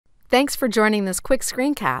Thanks for joining this quick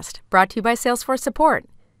screencast brought to you by Salesforce Support.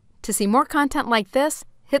 To see more content like this,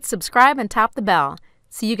 hit subscribe and tap the bell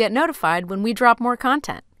so you get notified when we drop more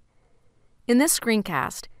content. In this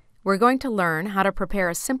screencast, we're going to learn how to prepare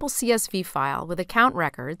a simple CSV file with account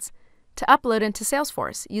records to upload into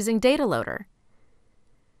Salesforce using Data Loader.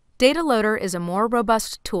 Data Loader is a more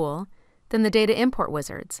robust tool than the data import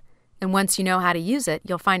wizards, and once you know how to use it,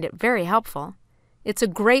 you'll find it very helpful. It's a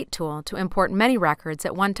great tool to import many records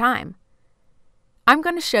at one time. I'm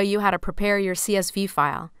going to show you how to prepare your CSV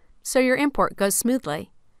file so your import goes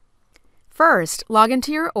smoothly. First, log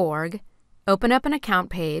into your org, open up an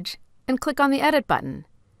account page, and click on the Edit button.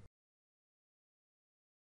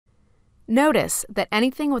 Notice that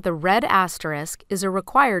anything with a red asterisk is a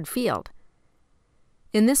required field.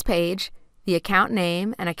 In this page, the account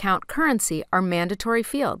name and account currency are mandatory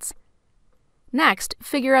fields. Next,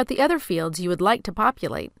 figure out the other fields you would like to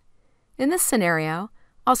populate. In this scenario,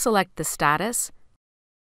 I'll select the status,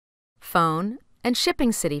 phone, and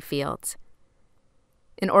shipping city fields.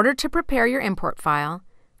 In order to prepare your import file,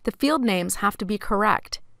 the field names have to be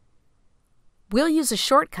correct. We'll use a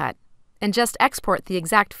shortcut and just export the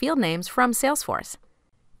exact field names from Salesforce.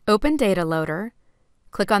 Open Data Loader,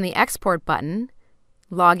 click on the Export button,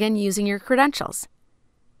 log in using your credentials.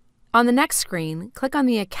 On the next screen, click on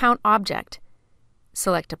the Account object.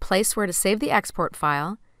 Select a place where to save the export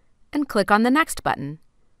file, and click on the Next button.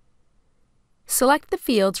 Select the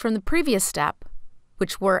fields from the previous step,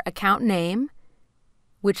 which were account name,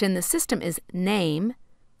 which in the system is name,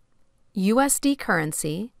 USD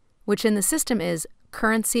currency, which in the system is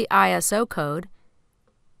currency ISO code,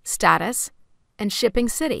 status, and shipping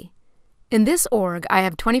city. In this org, I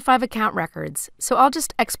have 25 account records, so I'll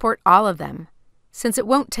just export all of them, since it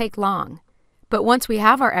won't take long. But once we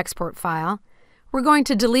have our export file, we're going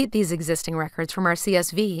to delete these existing records from our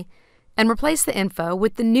CSV and replace the info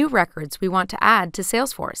with the new records we want to add to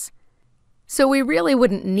Salesforce. So we really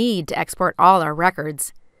wouldn't need to export all our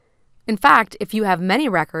records. In fact, if you have many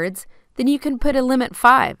records, then you can put a limit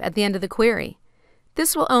 5 at the end of the query.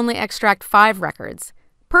 This will only extract 5 records.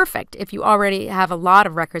 Perfect if you already have a lot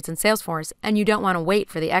of records in Salesforce and you don't want to wait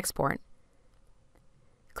for the export.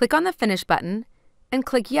 Click on the Finish button and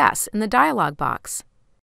click Yes in the dialog box.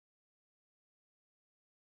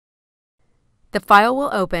 The file will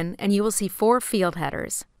open and you will see 4 field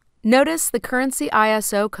headers. Notice the currency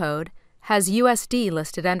ISO code has USD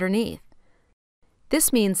listed underneath.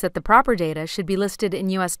 This means that the proper data should be listed in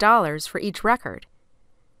US dollars for each record.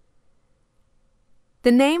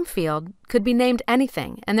 The name field could be named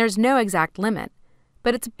anything and there's no exact limit,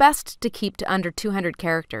 but it's best to keep to under 200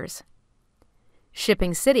 characters.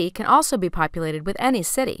 Shipping city can also be populated with any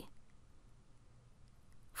city.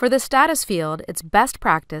 For the status field, it's best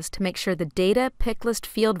practice to make sure the data pick list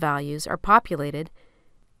field values are populated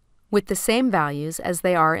with the same values as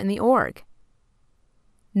they are in the org.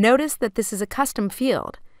 Notice that this is a custom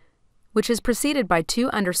field, which is preceded by 2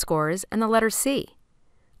 underscores and the letter C.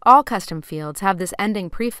 All custom fields have this ending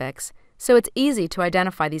prefix, so it's easy to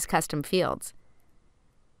identify these custom fields.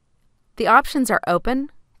 The options are Open,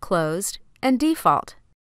 Closed, and Default.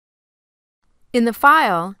 In the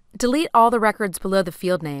file, delete all the records below the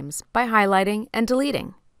field names by highlighting and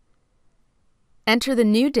deleting. Enter the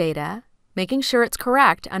new data, making sure it's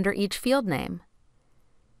correct under each field name.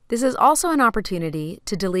 This is also an opportunity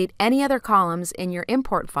to delete any other columns in your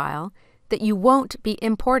import file that you won't be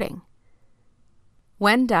importing.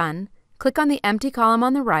 When done, click on the empty column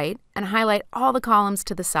on the right and highlight all the columns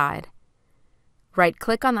to the side.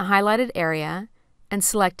 Right-click on the highlighted area and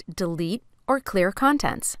select Delete or Clear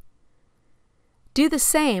Contents. Do the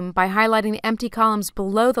same by highlighting the empty columns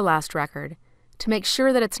below the last record to make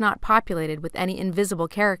sure that it's not populated with any invisible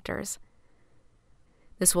characters.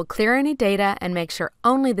 This will clear any data and make sure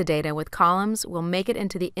only the data with columns will make it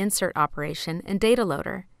into the Insert operation in Data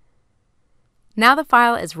Loader. Now the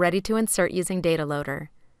file is ready to insert using Data Loader.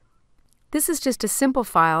 This is just a simple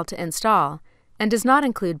file to install and does not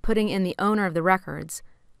include putting in the owner of the records,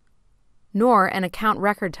 nor an account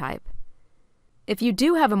record type. If you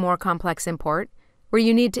do have a more complex import, where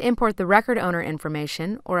you need to import the record owner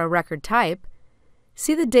information or a record type,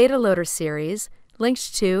 see the Data Loader series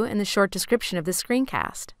linked to in the short description of this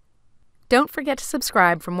screencast. Don't forget to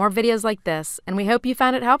subscribe for more videos like this, and we hope you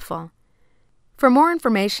found it helpful. For more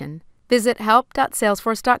information, visit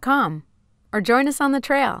help.salesforce.com or join us on the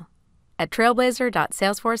trail at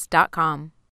trailblazer.salesforce.com.